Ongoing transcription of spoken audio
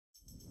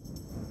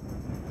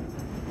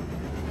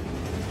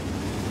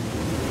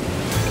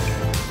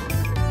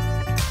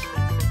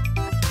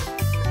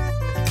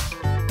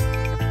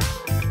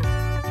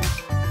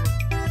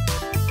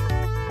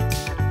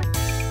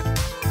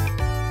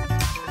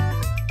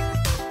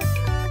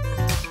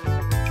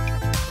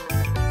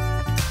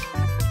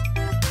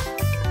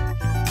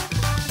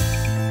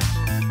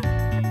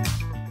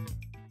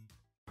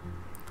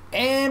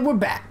we're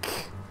back.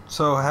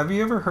 So, have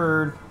you ever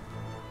heard...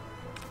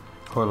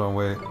 Hold on,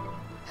 wait.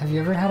 Have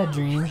you ever had a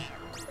dream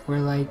where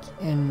like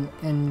and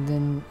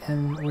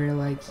where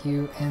like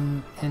you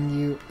and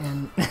you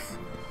and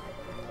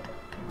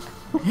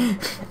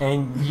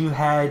and you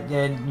had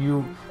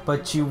you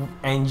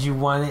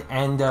wanted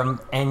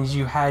and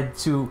you had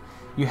to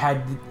you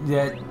had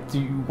that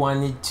you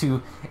wanted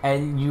to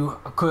and you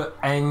could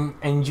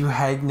and you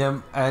had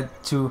them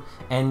to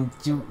and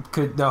you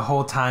could the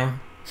whole time.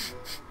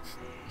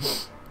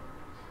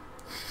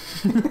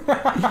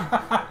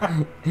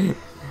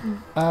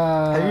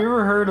 Have you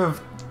ever heard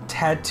of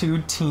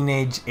tattooed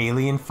teenage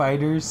alien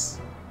fighters?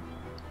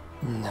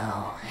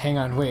 No. Hang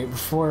on, wait,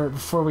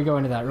 before we go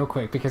into that real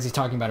quick, because he's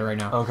talking about it right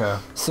now. Okay.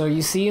 So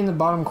you see in the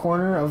bottom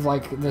corner of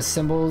like the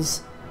symbols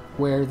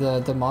where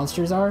the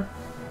monsters are,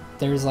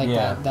 there's like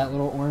that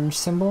little orange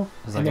symbol.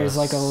 And there's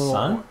like a little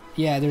sun?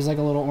 Yeah, there's like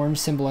a little orange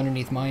symbol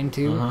underneath mine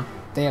too.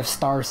 They have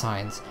star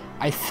signs.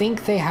 I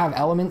think they have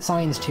element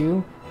signs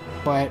too,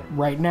 but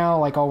right now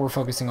like all we're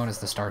focusing on is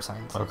the star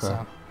signs. Okay.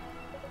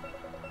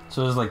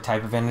 So there's like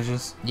type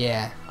advantages?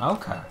 Yeah.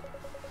 Okay.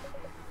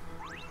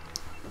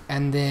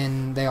 And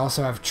then they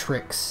also have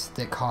tricks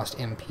that cost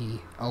MP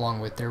along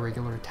with their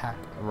regular attack.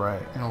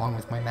 Right. And along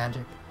with my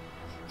magic.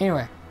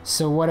 Anyway,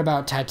 so what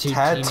about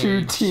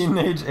tattooed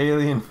teenage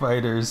alien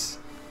fighters?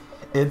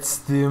 It's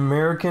the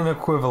American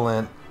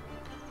equivalent.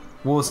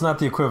 Well, it's not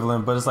the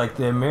equivalent, but it's like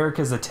the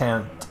America's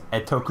attempt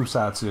at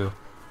tokusatsu.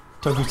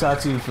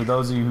 Tokusatsu, for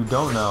those of you who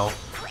don't know,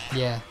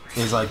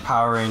 is like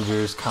Power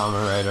Rangers,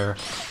 Kamen Rider,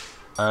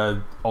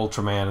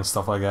 Ultraman, and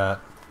stuff like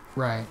that.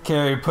 Right.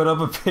 Carrie, put up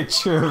a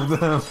picture of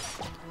them.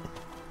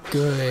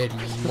 Good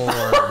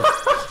lord.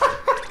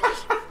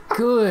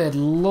 Good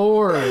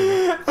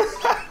lord.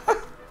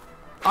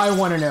 I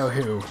want to know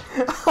who.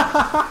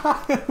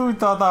 Who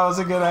thought that was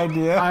a good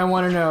idea? I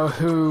want to know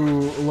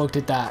who looked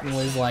at that and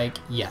was like,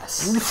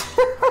 yes.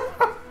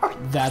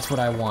 That's what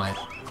I want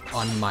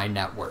on my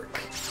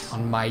network.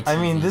 On my TV I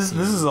mean, this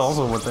is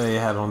also what they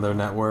had on their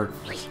network.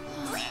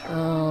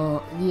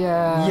 Oh,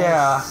 yeah.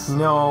 Yeah,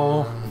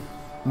 no.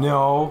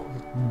 No,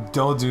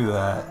 don't do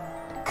that.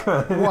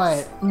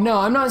 What? No,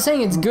 I'm not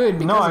saying it's good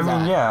because of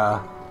that.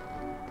 Yeah.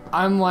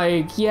 I'm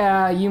like,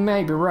 yeah, you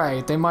may be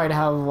right. They might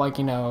have, like,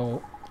 you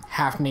know,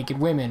 half-naked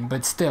women,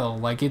 but still,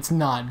 like, it's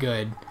not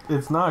good.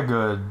 It's not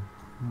good.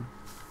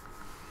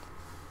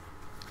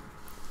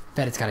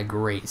 Bet it's got a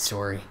great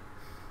story.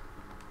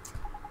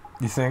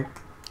 You think?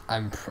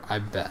 I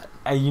bet.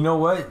 You know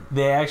what?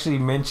 They actually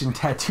mentioned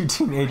tattooed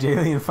teenage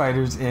alien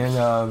fighters in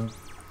oh,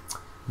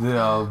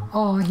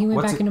 he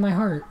went back into my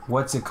heart.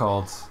 What's it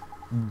called?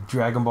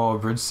 Dragon Ball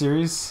Bridge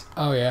series?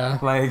 Oh, yeah.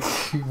 Like,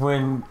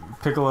 when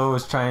Piccolo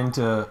was trying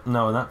to...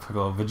 No, not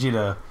Piccolo.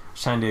 Vegeta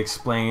was trying to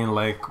explain,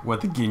 like,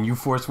 what the Ginyu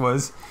Force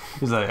was.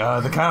 He's like,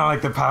 they're kind of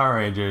like the Power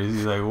Rangers.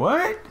 He's like,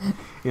 what?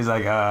 He's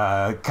like,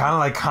 kind of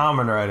like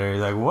Kamen Rider.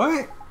 He's like,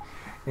 what?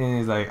 And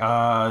he's like,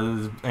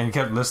 and he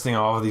kept listing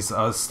all of these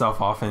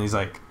stuff off, and he's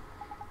like,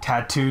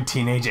 tattooed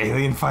teenage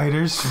alien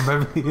fighters from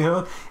Beverly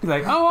Hills. He's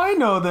like, oh, I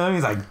know them.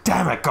 He's like,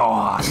 damn it, go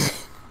on.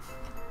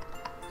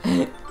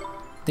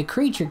 The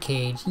creature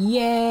cage,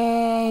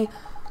 yay!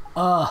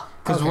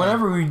 Because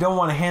whatever we don't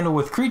want to handle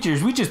with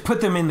creatures, we just put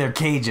them in their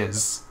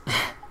cages.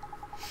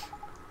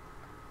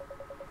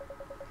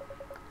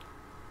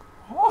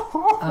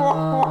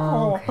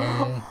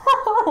 Okay.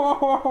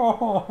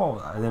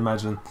 I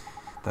imagine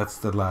that's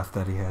the laugh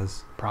that he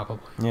has.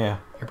 Probably. Yeah.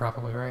 You're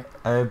probably right.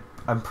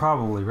 I'm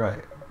probably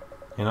right.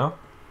 You know?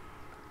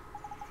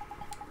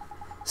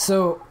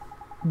 So,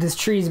 this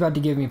tree is about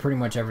to give me pretty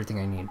much everything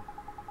I need.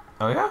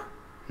 Oh, yeah?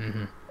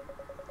 Mm-hmm.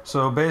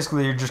 So,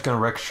 basically, you're just going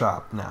to wreck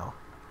shop now.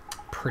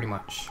 Pretty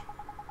much.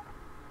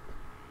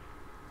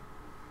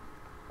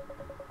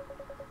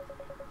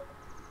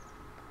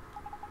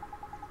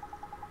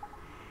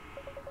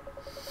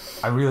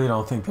 I really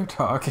don't think they're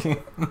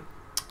talking.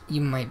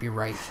 You might be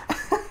right.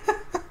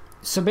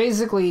 So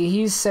basically,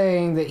 he's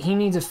saying that he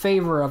needs a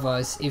favor of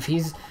us if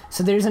he's...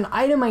 So there's an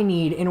item I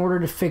need in order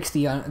to fix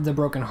the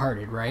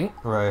brokenhearted, right?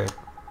 Right.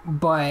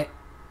 But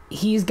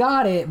he's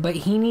got it, but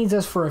he needs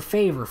us for a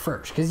favor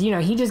first. Because, you know,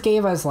 he just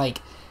gave us,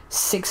 like,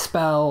 6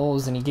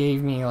 spells, and he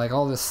gave me, like,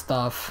 all this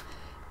stuff.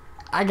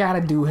 I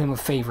gotta do him a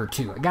favor,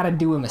 too. I gotta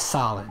do him a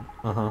solid.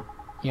 Uh-huh.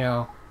 You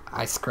know,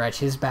 I scratch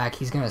his back,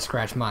 he's gonna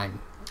scratch mine.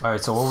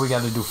 Alright, so what we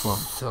gotta do for him?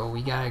 So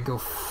we gotta go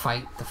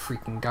fight the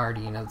freaking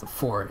guardian of the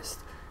forest.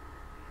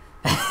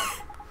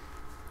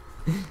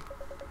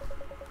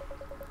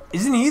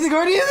 Isn't he the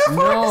guardian of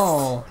the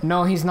forest?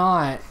 No, he's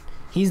not.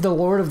 He's the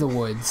Lord of the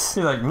Woods.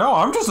 He's like, no,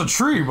 I'm just a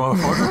tree,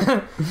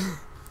 motherfucker.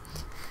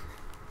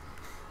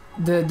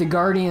 The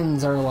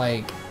guardians are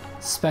like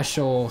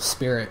special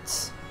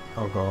spirits.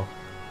 Oh, go.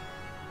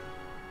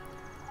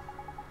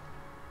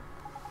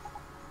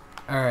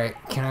 Alright,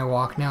 can I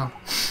walk now?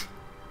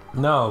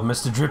 No,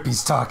 Mr.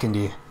 Drippy's talking to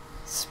you.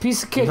 It's a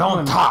piece of cake. You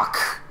don't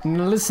talk.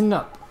 Listen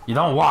up. You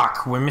don't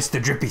walk when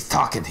Mr. Drippy's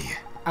talking to you.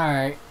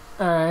 Alright,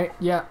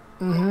 yeah,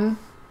 mm-hmm.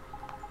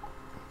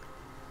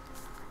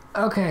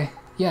 Okay,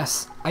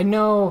 Yes, I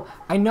know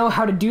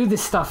how to do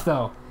this stuff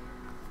though.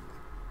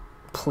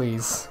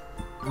 Please.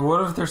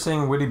 What if they're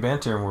saying witty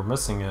banter and we're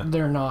missing it?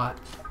 They're not.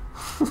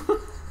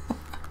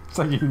 It's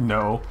like you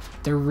know.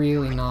 They're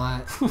really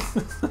not.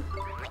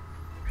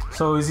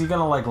 So is he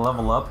gonna like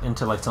level up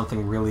into like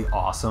something really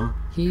awesome?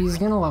 He's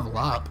gonna level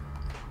up.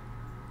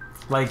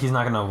 Like he's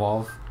not gonna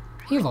evolve?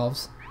 He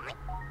evolves.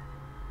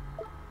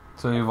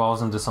 So he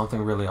evolves into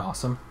something really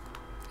awesome?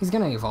 He's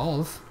gonna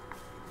evolve.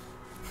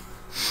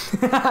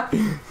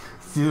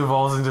 He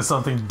evolves into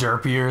something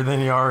derpier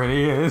than he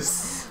already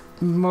is.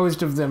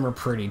 Most of them are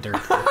pretty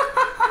derpy.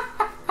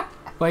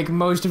 Like,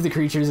 most of the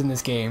creatures in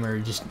this game are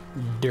just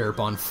derp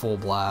on full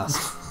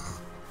blast.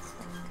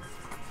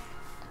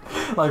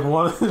 Like,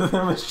 one of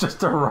them is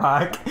just a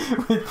rock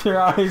with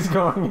their eyes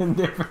going in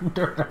different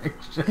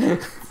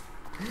directions.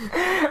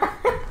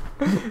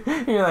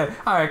 You're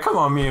like, alright, come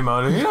on,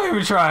 Miyamoto. You're not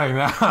even trying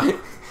now.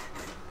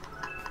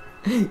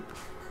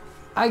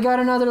 I got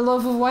another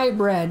loaf of white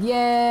bread.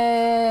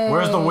 Yay!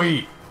 Where's the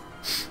wheat?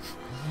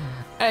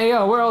 Hey,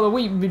 yo, where are all the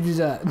wheat bitches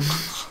at?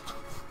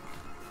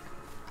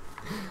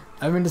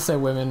 I meant to say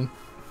women.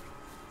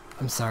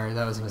 I'm sorry,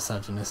 that was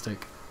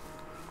misogynistic.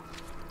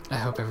 I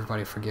hope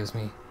everybody forgives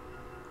me.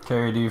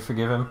 Carrie, do you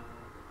forgive him?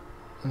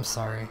 I'm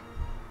sorry.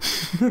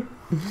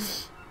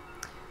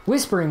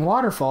 Whispering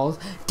waterfalls.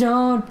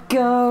 Don't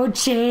go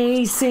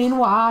chasing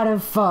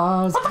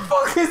waterfalls. What the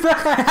fuck is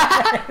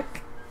that?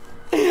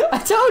 I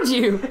told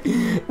you!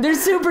 They're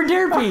super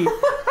derpy!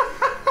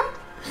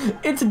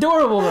 It's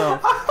adorable though.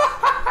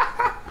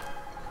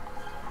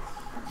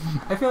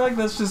 I feel like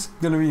that's just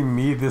gonna be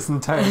me this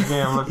entire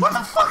game. I'm like, what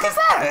the fuck is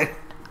that?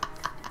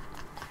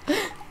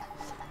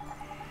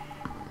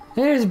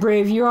 There's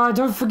brave you are.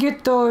 Don't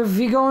forget though, if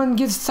you go and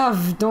get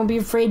stuff, don't be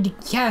afraid to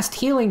cast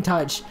Healing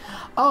Touch.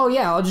 Oh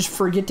yeah, I'll just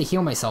forget to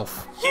heal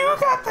myself. You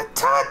got the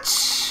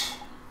touch!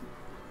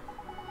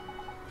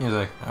 He's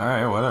like,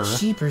 alright, whatever.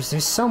 Jeepers,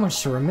 there's so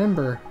much to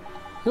remember.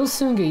 You'll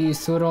soon get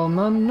used to it all,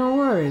 Mum. No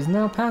worries.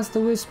 Now past the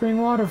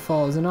Whispering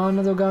Waterfalls and on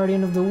to the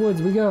Guardian of the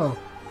Woods we go.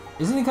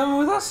 Isn't he coming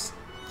with us?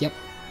 Yep.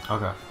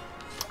 Okay.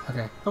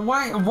 Okay. But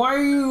why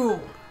are you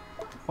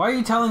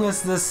telling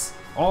us this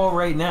all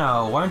right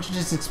now? Why don't you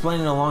just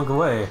explain it along the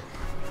way?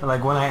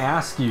 Like when I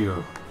ask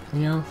you. You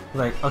know?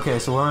 Like, okay,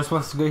 so where am I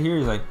supposed to go here?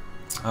 He's like,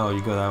 oh,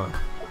 you go that way.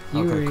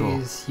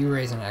 You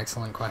raise an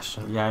excellent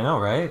question. Yeah, I know,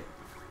 right?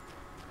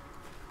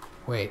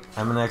 Wait.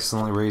 I'm an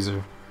excellent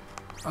raiser.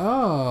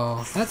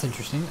 Oh, that's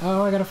interesting.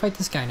 Oh, I gotta fight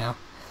this guy now.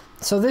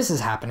 So this is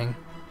happening.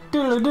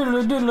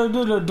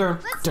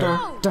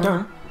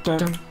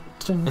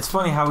 It's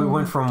funny how we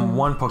went from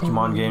one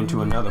Pokemon game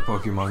to another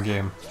Pokemon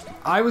game.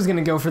 I was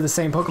gonna go for the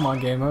same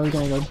Pokemon game. I was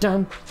gonna go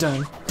dun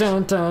dun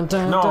dun dun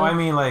dun. No, dun, I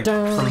mean like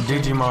dun, from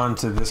Digimon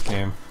to this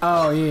game.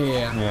 Oh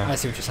yeah. Yeah. I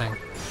see what you're saying.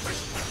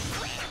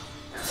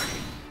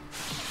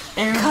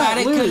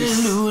 Everybody Cut cut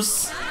loose.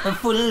 loose, a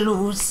foot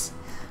loose.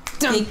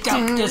 Dun, Take off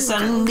dun, the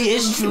Sunday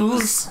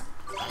shoes.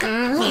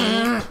 Oh,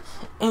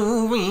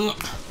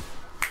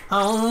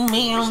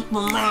 man,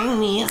 for my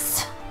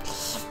knees.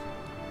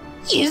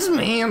 Yes,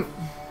 ma'am.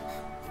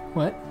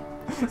 What?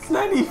 It's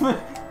not even.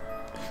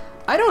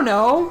 I don't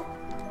know.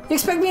 You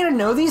expect me to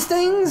know these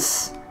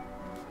things?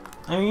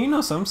 I mean, you know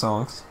some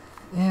songs.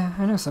 Yeah,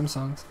 I know some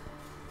songs.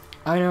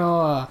 I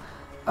know,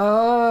 oh,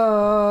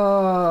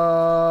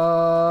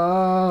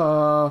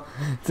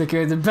 the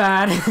good, the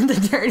bad, and the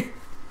dirty.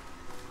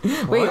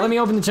 Wait, let me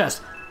open the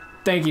chest.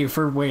 Thank you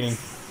for waiting.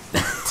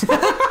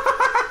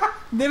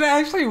 Did I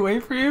actually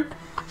wait for you?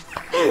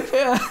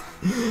 Yeah.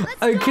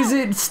 Because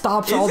it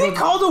stops all Is the... he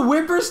called a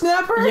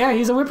whippersnapper? Yeah,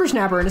 he's a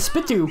whippersnapper and a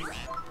spitoo.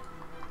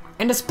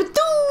 And a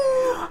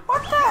spitoo!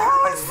 What the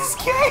hell is this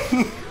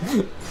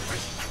game?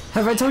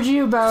 Have I told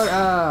you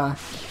about,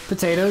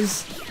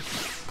 potatoes?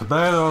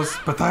 Potatoes,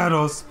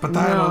 potatoes,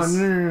 potatoes.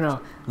 No.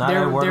 Not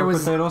There was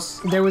potatoes?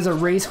 there was a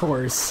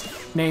racehorse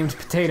named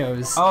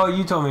Potatoes. Oh,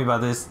 you told me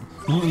about this.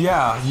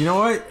 Yeah, you know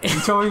what? You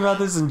told me about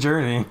this in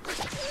Journey.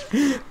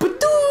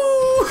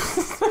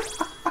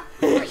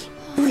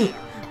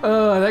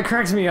 That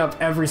cracks me up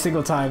every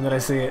single time that I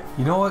see it.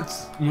 You know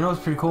what's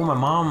pretty cool? My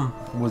mom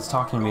was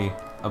talking to me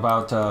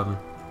about the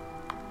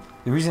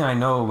reason I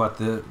know about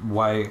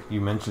why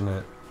you mentioned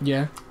it.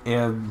 Yeah.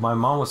 And my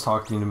mom was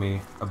talking to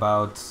me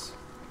about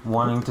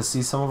wanting to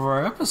see some of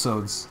our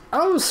episodes.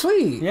 Oh,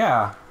 sweet.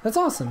 Yeah. That's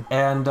awesome.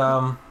 And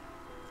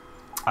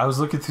I was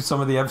looking through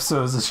some of the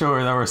episodes to show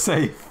her that we're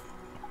safe.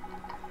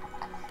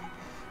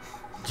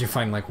 Did you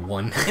find like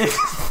one?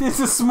 It's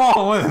a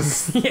small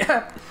list.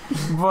 Yeah.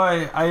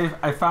 But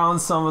I found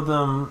some of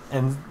them,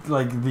 and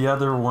like the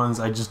other ones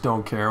I just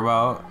don't care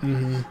about.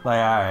 Mm-hmm. Like,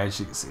 alright,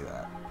 she can see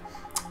that.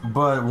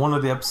 But one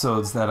of the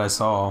episodes that I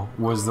saw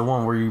was the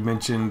one where you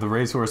mentioned the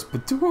racehorse.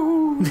 Because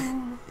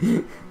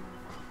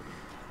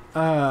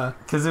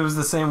it was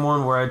the same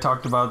one where I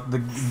talked about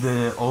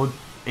the old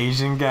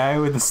Asian guy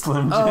with the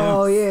Slim Jim.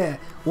 Oh yeah.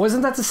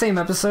 Wasn't that the same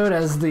episode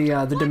as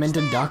the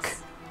demented duck?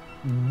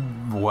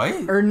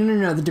 What? Or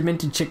no, the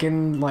demented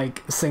chicken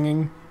like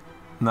singing.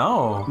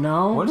 No.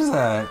 No? What is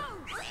that?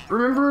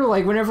 remember,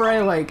 like, whenever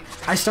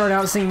I start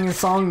out singing a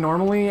song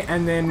normally,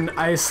 and then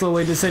I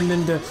slowly descend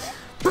into...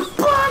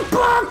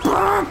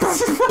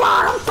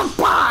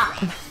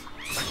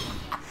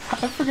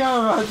 I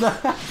forgot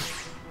about that.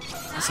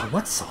 So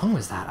what song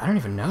was that? I don't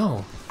even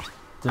know.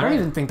 I don't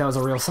even think that was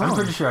a real song. I'm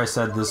pretty sure I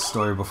said this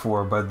story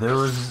before, but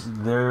there's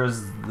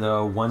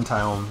the one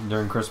time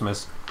during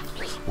Christmas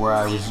where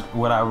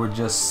I would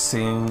just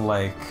sing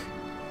like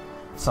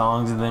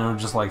songs and then it would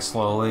just like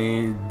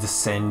slowly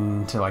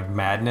descend to like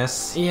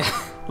madness. Yeah.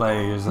 Like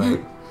it was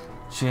like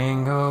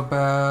jingle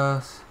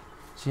bells,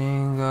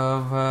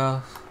 jingle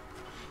bells,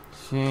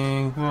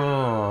 jingle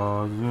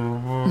all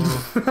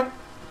bells.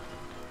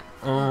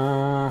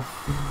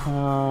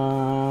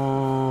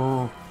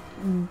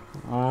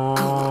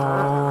 Oh,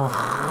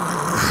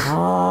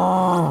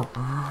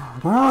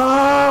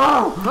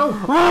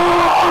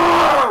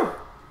 oh,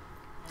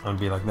 I'd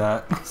be like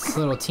that. This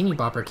little teeny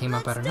bopper came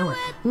up out of nowhere.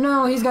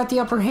 No, he's got the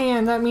upper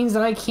hand. That means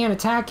that I can't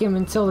attack him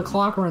until the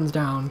clock runs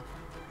down.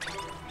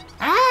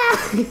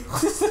 Ah!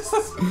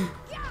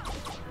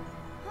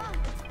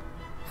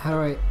 How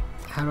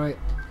do I...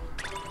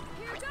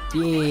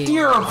 Yeah.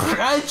 Dear,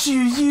 I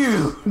choose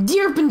you.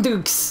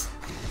 Deerpendukes!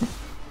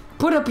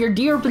 Put up your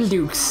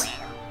Deerpendukes!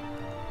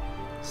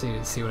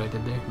 See what I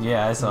did there?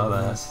 Yeah, I saw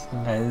that.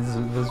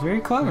 It was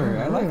very clever.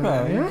 I like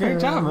that. Yeah, Great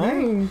job,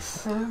 man.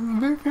 Thanks. I'm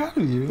very proud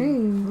of you.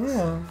 Thanks.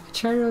 Yeah. I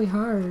try really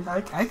hard.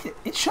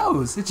 It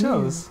shows. It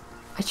shows.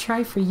 I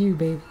try for you,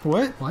 babe.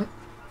 What? What?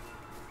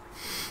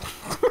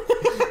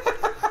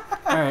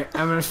 Alright,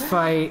 I'm gonna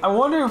fight. I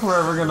wonder if we're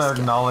ever gonna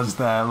acknowledge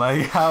that,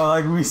 like how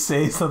like we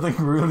say something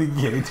really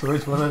gay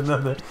towards one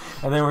another,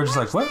 and then we're just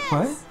like, what?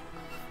 What?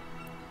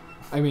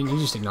 I mean, you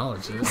just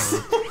acknowledge it.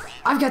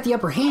 I've got the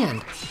upper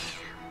hand,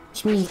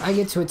 which means I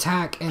get to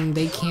attack, and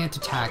they can't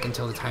attack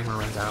until the timer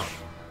runs out.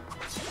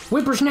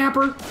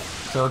 Whippersnapper.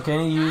 So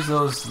can you use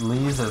those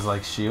leaves as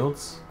like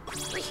shields?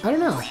 I don't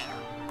know.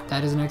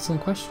 That is an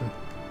excellent question.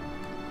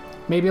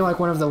 Maybe like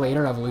one of the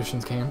later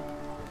evolutions can.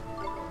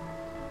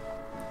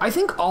 I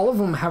think all of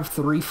them have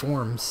 3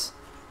 forms.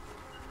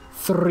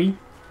 3.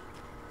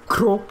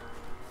 Crow.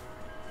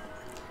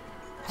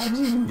 How did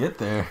you even get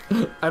there?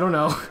 I don't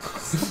know.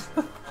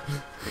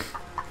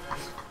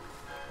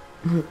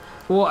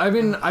 Well, I've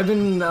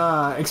been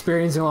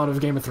experiencing a lot of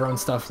Game of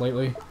Thrones stuff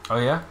lately. Oh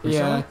yeah?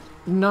 Yeah.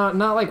 Not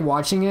like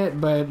watching it,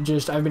 but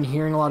just I've been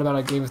hearing a lot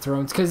about Game of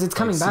Thrones because it's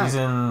coming back.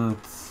 Season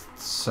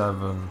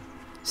 7.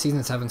 Season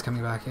 7's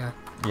coming back, yeah.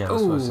 Yeah,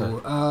 that's what I said.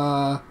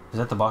 Ooh, Is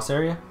that the boss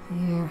area?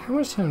 yeah. How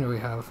much time do we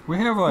have? We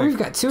have like We've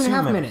got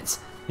 2.5 minutes.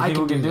 You I think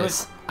can we do can do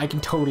this. I can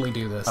totally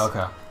do this.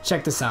 Okay.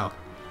 Check this out.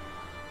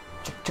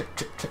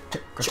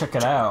 Check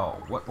it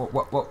out.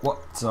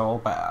 What's it all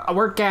about? I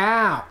work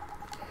out.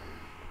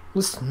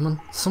 Listen,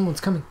 man,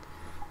 someone's coming.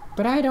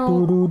 But I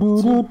don't.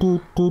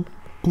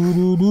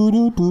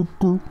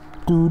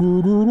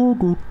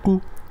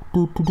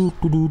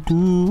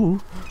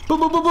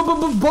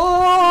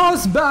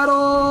 Boss battle!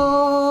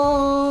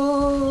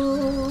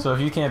 So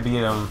if you can't beat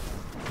him,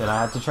 then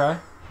I have to try?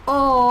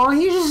 Oh,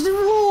 he just.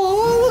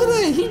 Oh, look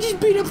at that! He just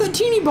beat up that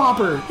teeny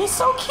bopper! He's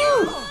so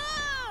cute!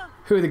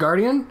 Who, the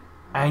Guardian?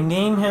 I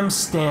name him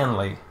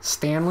Stanley.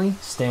 Stanley?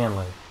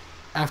 Stanley.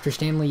 After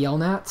Stanley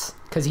Yellnats?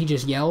 Because he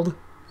just yelled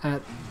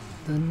at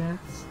the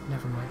gnats?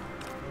 Never mind.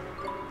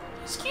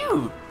 He's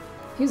cute.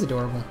 He's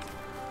adorable.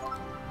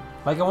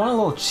 Like, I want a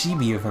little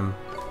chibi of him.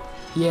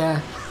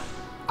 Yeah.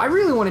 I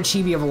really want a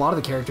chibi of a lot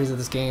of the characters of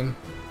this game.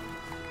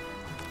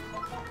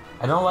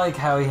 I don't like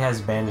how he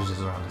has bandages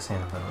around his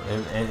hand,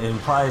 though. It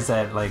implies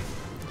that, like...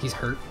 He's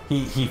hurt.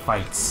 He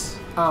fights.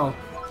 Oh.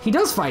 He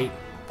does fight.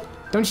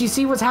 Don't you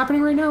see what's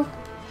happening right now?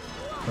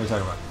 What are you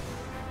talking about?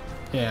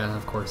 Yeah,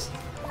 of course.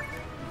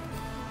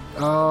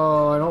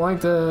 Oh, I don't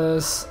like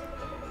this.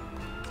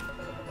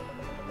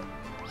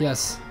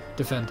 Yes,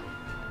 defend.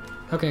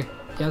 Okay,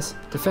 yes,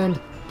 defend,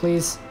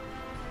 please.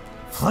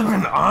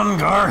 Flippin' on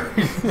guard!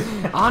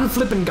 On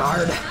flippin'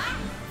 guard.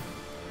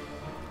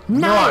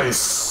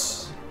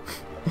 Nice!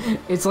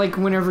 It's like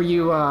whenever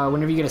you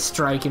get a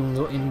strike in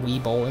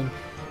Wii bowling.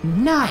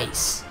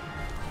 Nice!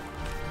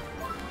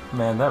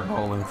 Man, that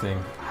bowling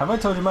thing. Have I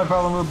told you my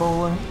problem with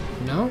bowling?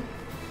 No?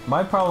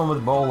 My problem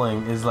with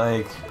bowling is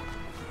like,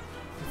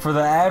 for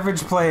the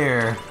average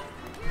player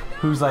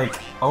who's like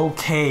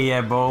okay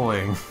at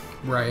bowling,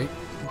 Right.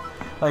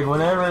 like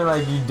whenever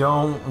like you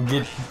don't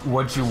get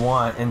what you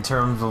want in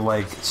terms of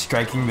like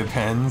striking the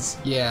pins,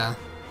 Yeah.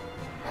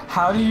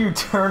 how do you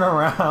turn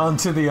around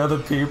to the other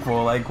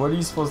people? Like, what are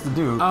you supposed to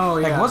do? Oh,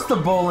 Like, yeah. what's the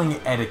bowling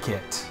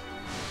etiquette?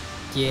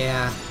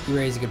 Yeah, you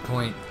raise a good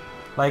point.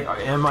 Like,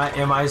 am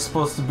I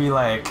supposed to be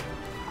like,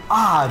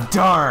 ah,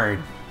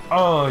 darn,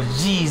 oh,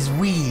 jeez,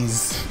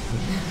 wheeze,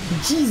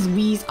 Jeez,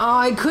 Weez. Oh,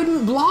 I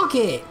couldn't block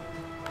it.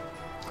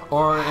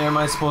 or am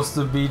I supposed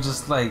to be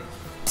just like,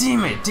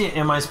 damn it,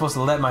 am I supposed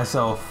to let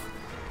myself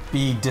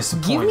be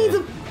disappointed? Give me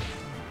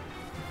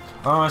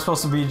the... Or am I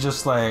supposed to be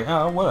just like,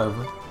 oh,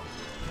 whatever?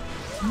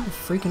 Give me the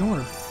freaking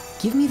orb.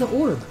 Give me the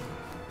orb.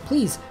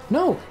 Please.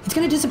 No, it's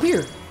gonna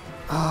disappear.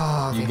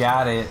 Oh, You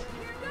got it.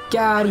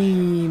 Got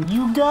him.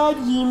 You got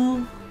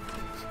him.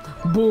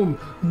 Boom,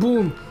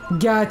 boom,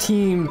 got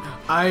him.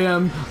 I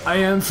am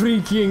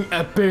freaking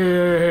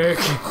epic.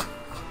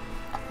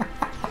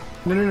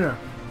 No.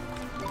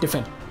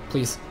 Defend,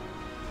 please.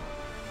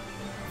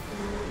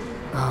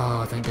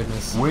 Oh, thank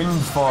goodness.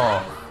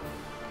 Windfall.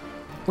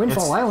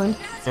 Windfall Island.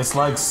 It's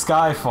like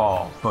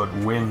Skyfall, but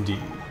windy.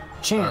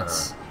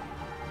 Chance.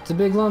 The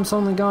big lump's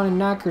only gone and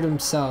knackered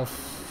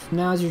himself.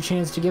 Now's your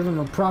chance to give him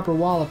a proper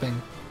walloping.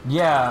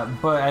 Yeah,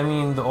 but I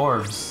mean the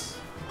orbs.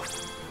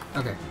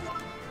 Okay.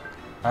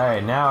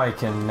 Alright, now I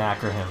can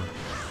knacker him.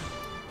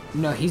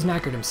 No, he's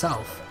knackered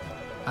himself.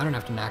 I don't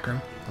have to knacker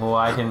him. Well,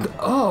 I can...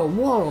 Oh,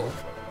 whoa.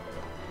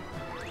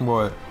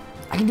 What?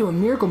 I can do a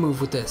miracle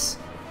move with this.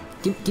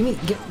 Give me...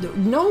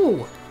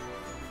 No!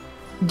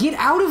 Get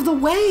out of the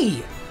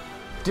way!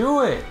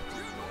 Do it!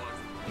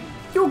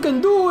 You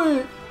can do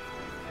it!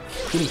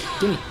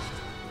 Gimme.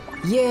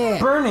 Yeah!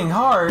 Burning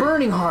heart!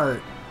 Burning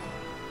heart!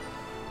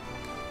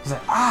 He's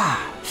like,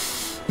 ah!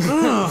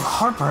 Ugh,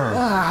 heartburn.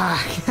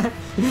 Ah!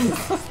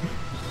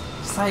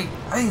 It's like,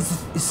 hey,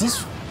 is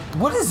this...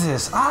 What is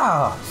this?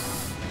 Ah!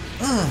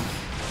 Ugh.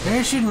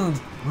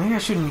 Maybe I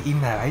shouldn't eat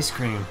that ice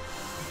cream.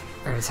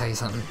 I gotta tell you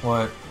something.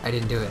 What? I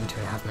didn't do it in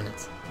 2.5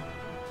 minutes.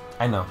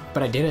 I know.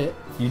 But I did it.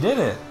 You did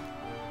it.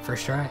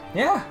 First try.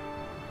 Yeah.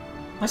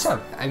 Nice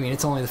job. I mean,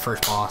 it's only the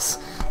first boss.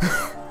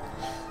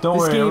 Don't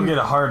This worry, it'll game- get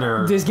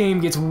harder. This game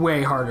gets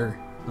way harder.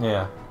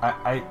 Yeah,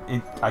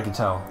 I can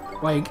tell.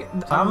 Like,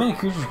 How many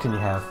creatures can you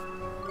have?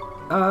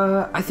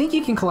 I think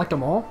you can collect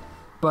them all,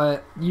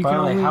 but you can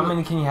Like, only how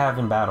many can you have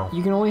in battle?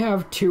 you can only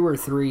have 2 or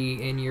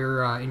 3 in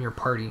your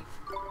party,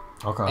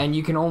 Okay. and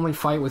you can only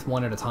fight with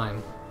one at a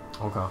time.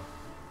 Okay.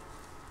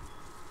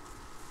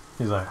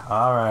 He's like,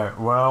 all right,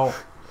 well,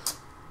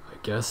 I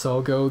guess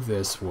I'll go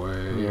this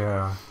way.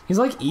 yeah. He's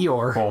like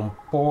Eeyore. Bum,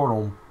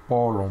 ba-dum,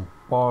 ba-dum,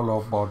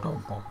 ba-dum,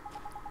 ba-dum, bum.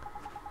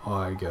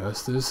 I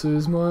guess this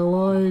is my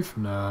life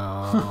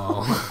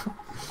now.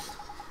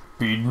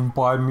 Beaten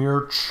by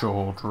mere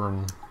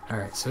children.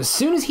 Alright, so as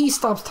soon as he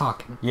stops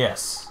talking,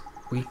 Yes.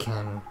 we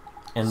can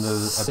And the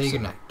say episode.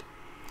 goodnight.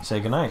 Say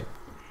goodnight.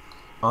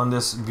 On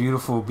this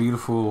beautiful,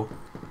 beautiful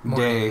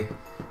day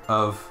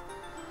of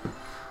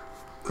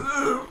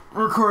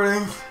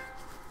recording.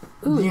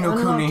 Ooh, You know,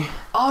 Kuni.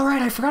 All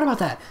right, I forgot about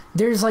that.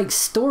 There's like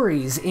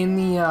stories in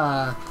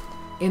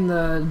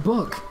the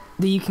book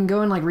that you can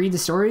go and like read the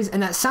stories,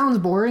 and that sounds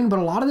boring, but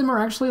a lot of them are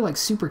actually like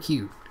super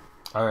cute.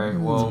 All right,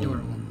 well,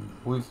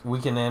 we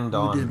can end You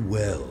on did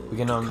well. we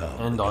can to calm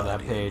end the on that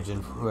Guardian. page,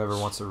 and whoever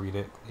wants to read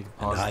it, you can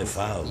pause. And I it.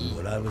 found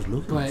what I was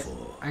looking But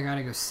for. I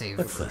gotta go save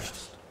But it first.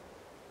 first,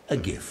 a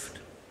gift,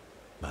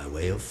 by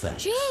way of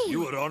thanks.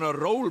 You were on a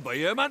roll, by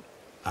man.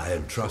 I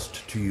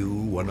entrust to you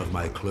one of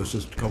my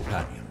closest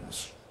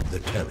companions, the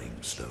Telling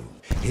Stone.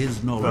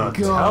 His knowledge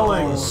The of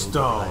Telling all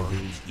Stone.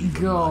 rivals,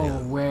 even Go my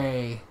own.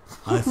 away.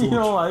 I thought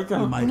don't like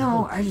him? you might No,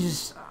 help I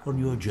just on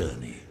your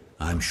journey.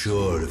 I'm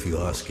sure if you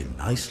ask him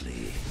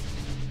nicely,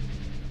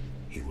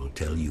 he will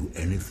tell you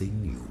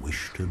anything you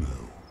wish to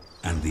know.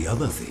 And the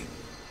other thing,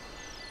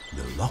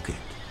 the locket.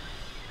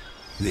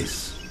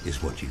 This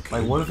is what you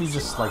came Like, what if he for.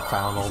 just like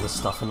found all this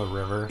stuff in the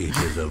river? It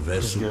is a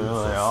vessel Yeah, for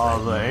like, oh,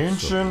 the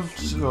fragments of ancient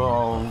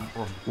human to To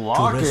rescue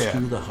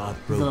locket. the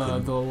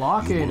heartbroken, the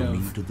locket you will of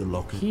need the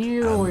locket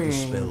healing and the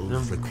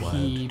spells required to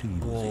use it.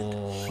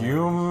 people.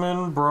 Human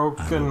I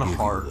broken will give you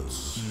hearts.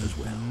 those as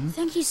well.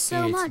 Thank you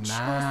so It's much.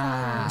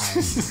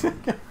 nice.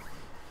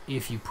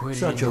 If you put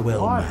Such it a in the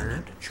water,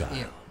 well-mannered child.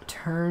 it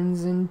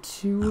turns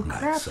into a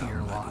Unlike some,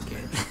 crappier I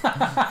locket.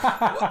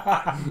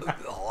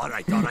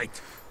 All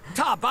right.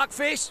 Ta,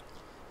 backface.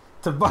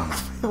 To buck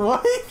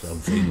what? Some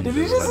things Did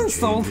he are just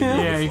insult unchanging him?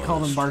 in Yeah, the he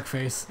called him forest.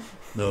 Barkface.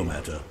 No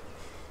matter.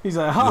 He's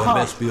like, You ha had ha.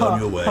 best be on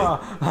your way.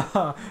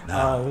 Now,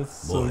 That's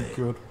so boy,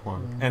 good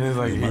one. And it's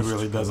like you he must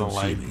really doesn't come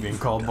and see like me being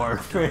from called time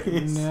to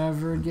Barkface.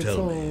 Never gets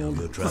tell me of old.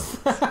 your travels.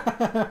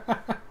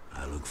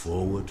 I look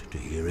forward to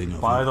hearing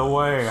of By your the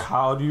way, plans.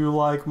 how do you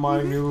like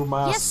my new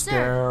Yes, sir.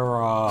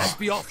 mascara? Let's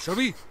be off, shall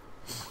we?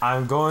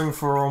 I'm going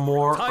for a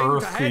more Time to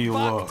earthy head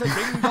back look. to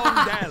Ding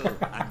Dong Dell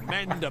and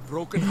mend a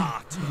broken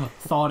heart.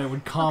 Thought it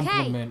would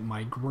complement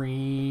my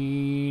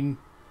green.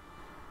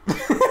 Look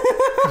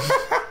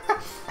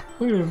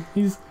at him.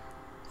 He's.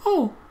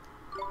 Oh.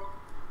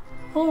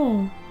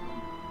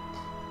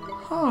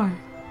 Hi.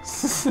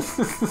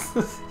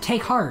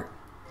 Take heart.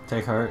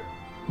 Take heart.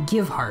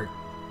 Give heart.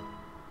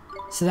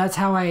 So that's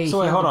how I. So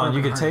wait, heal hold the on.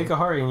 You broken can take heart. a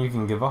heart and you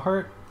can give a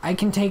heart? I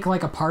can take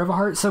like a part of a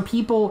heart. So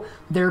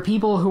there are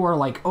people who are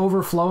like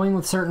overflowing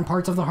with certain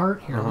parts of the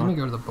heart. Here, let me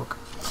go to the book.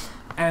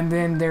 And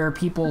then there are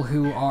people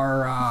who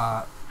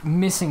are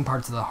missing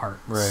parts of the heart.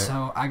 Right.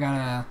 So I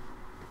gotta.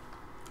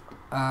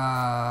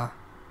 I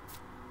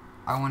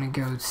want to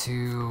go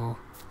to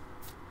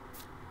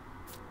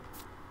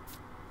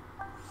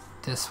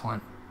this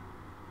one.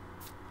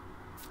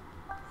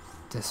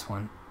 This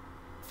one.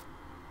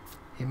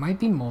 It might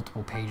be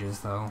multiple pages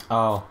though.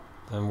 Oh,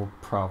 then we'll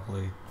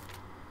probably.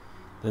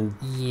 Then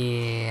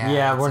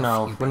Yeah. we're it's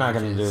a few not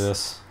gonna do pages.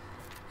 this.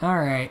 All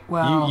right.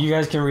 Well. You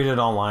guys can read it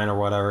online or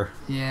whatever.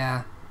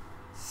 Yeah.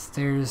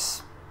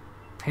 there's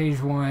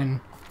page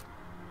 1.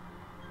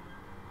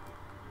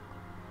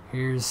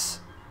 Here's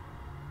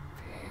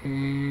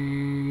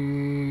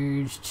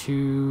page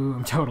 2.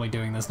 I'm totally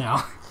doing this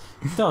now.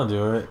 Don't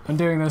do it. I'm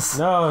doing this.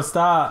 No,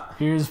 stop.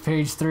 Here's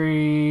page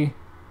 3.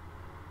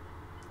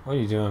 What are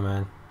you doing,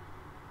 man?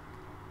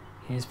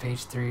 Here's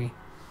page 3.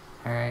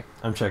 All right.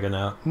 I'm checking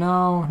out.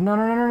 No.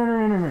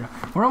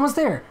 We're almost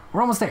there.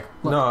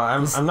 Look, No,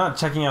 I'm not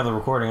checking out the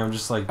recording. I'm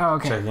just like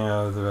okay. checking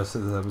out the rest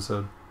of this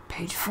episode.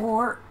 Page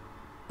 4.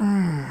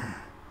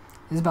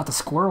 This is about the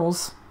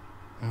squirrels.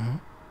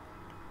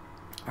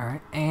 All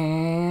right,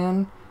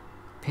 and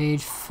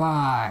page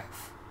 5.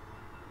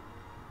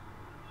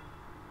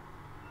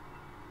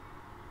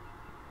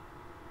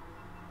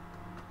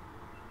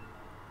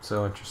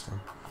 So interesting.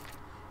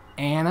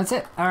 And that's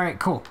it. All right,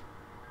 cool.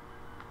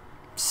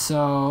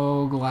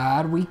 So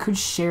glad we could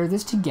share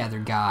this together,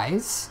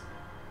 guys.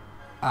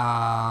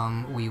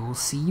 We will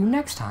see you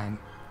next time.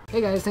 Hey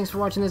guys, thanks for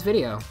watching this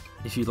video.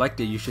 If you liked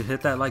it, you should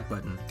hit that like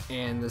button.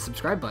 And the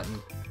subscribe button.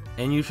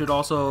 And you should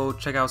also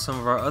check out some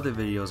of our other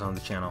videos on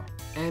the channel.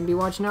 And be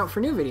watching out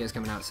for new videos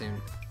coming out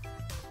soon.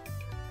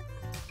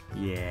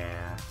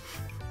 Yeah.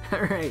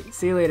 Alright,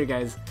 see you later,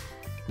 guys.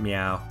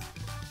 Meow.